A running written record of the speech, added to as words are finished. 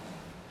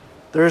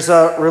There's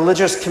a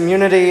religious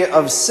community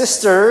of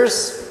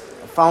sisters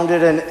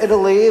founded in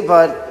Italy,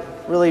 but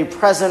really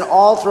present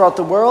all throughout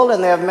the world,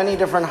 and they have many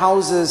different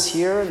houses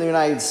here in the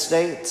United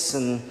States,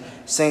 and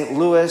St.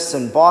 Louis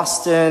and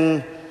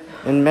Boston,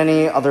 and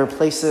many other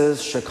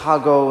places,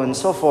 Chicago and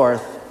so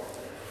forth.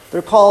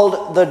 They're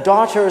called the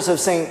Daughters of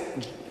St.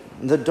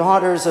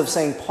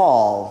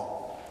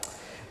 Paul.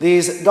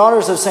 These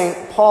Daughters of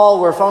St. Paul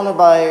were founded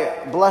by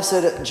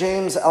Blessed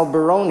James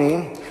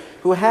Alberoni,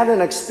 who had an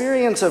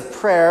experience of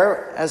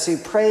prayer as he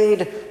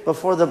prayed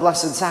before the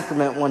Blessed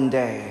Sacrament one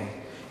day.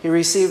 He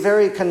received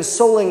very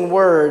consoling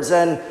words,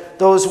 and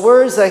those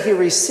words that he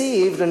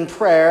received in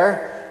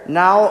prayer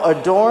now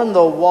adorn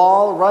the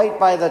wall right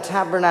by the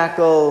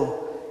tabernacle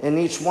in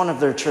each one of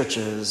their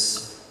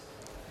churches.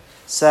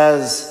 It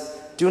says,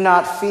 "Do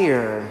not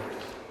fear,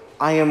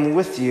 I am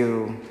with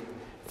you.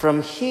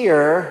 From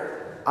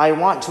here, I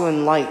want to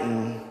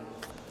enlighten."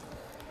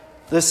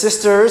 The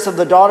sisters of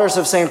the Daughters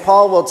of St.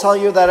 Paul will tell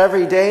you that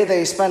every day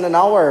they spend an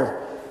hour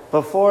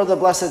before the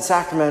Blessed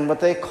Sacrament, what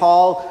they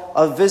call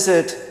a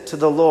visit to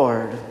the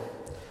Lord.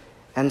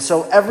 And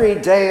so every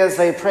day as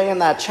they pray in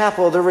that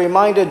chapel, they're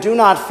reminded, "Do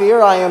not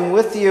fear, I am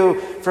with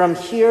you. From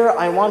here,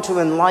 I want to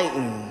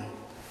enlighten."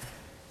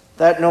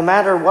 That no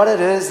matter what it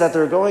is that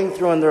they're going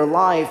through in their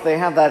life, they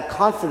have that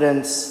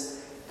confidence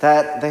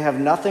that they have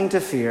nothing to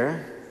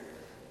fear,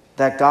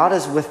 that God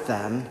is with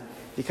them,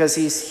 because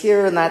He's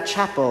here in that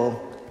chapel.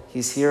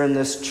 He's here in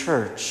this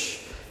church,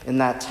 in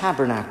that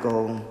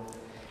tabernacle,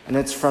 and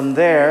it's from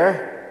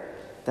there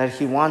that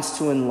He wants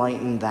to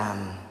enlighten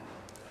them.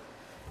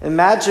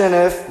 Imagine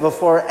if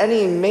before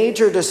any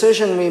major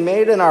decision we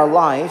made in our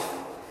life,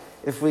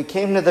 if we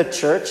came to the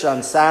church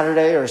on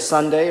Saturday or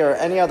Sunday or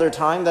any other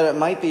time that it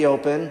might be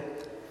open,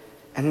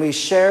 and we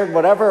shared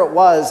whatever it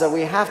was that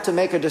we have to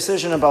make a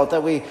decision about,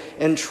 that we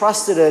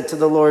entrusted it to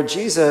the Lord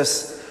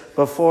Jesus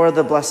before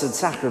the Blessed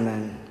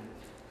Sacrament.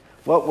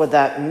 What would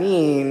that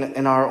mean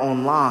in our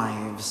own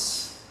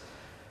lives?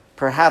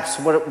 Perhaps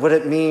what would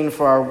it mean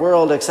for our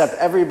world, except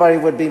everybody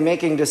would be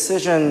making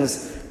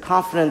decisions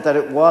confident that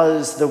it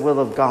was the will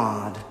of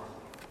God.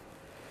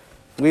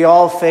 We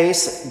all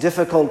face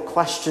difficult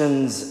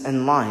questions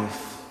in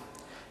life.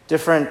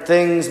 Different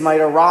things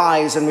might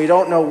arise and we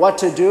don't know what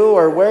to do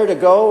or where to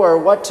go or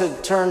what to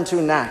turn to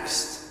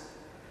next.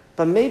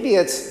 But maybe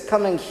it's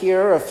coming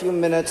here a few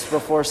minutes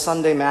before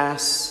Sunday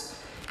Mass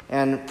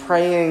and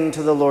praying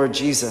to the Lord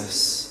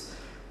Jesus,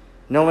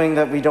 knowing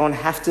that we don't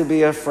have to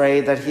be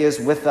afraid, that He is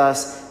with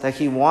us, that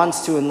He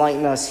wants to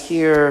enlighten us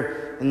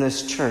here in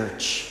this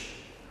church.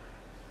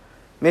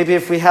 Maybe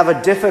if we have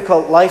a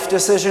difficult life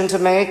decision to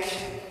make,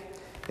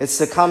 it's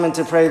to come and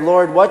to pray,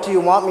 "Lord, what do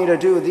you want me to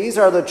do? These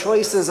are the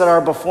choices that are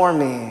before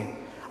me.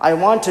 I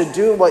want to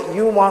do what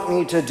you want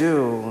me to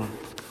do."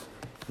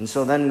 And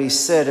so then we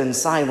sit in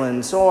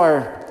silence.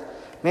 Or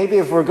maybe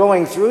if we're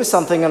going through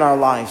something in our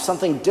life,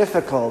 something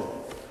difficult,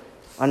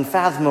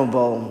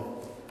 unfathomable,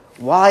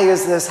 why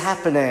is this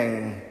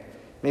happening?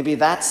 Maybe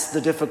that's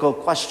the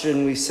difficult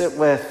question we sit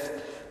with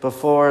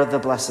before the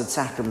Blessed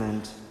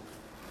Sacrament.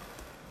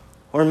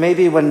 Or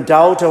maybe when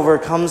doubt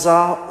overcomes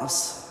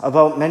us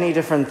about many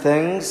different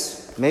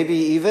things, maybe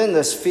even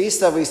this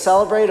feast that we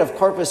celebrate of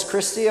Corpus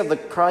Christi, of the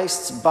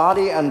Christ's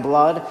body and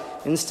blood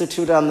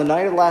instituted on the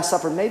night of the Last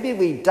Supper, maybe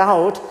we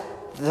doubt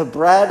the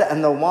bread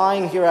and the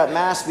wine here at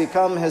Mass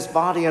become His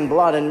body and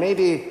blood, and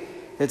maybe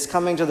it's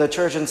coming to the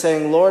church and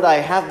saying, "Lord, I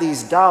have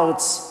these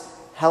doubts,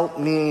 help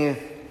me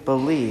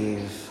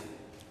believe."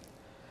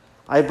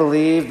 I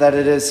believe that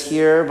it is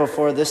here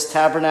before this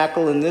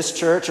tabernacle in this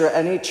church or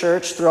any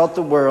church throughout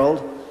the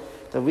world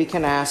that we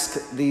can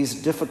ask these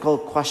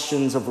difficult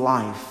questions of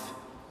life.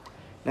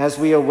 And as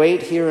we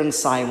await here in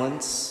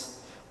silence,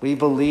 we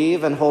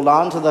believe and hold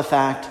on to the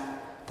fact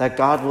that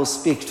God will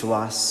speak to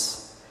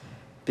us,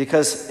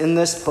 because in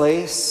this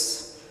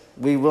place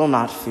we will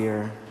not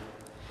fear.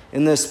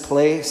 In this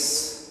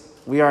place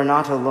we are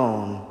not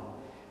alone.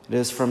 It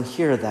is from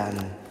here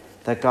then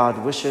that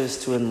God wishes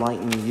to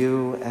enlighten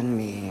you and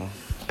me.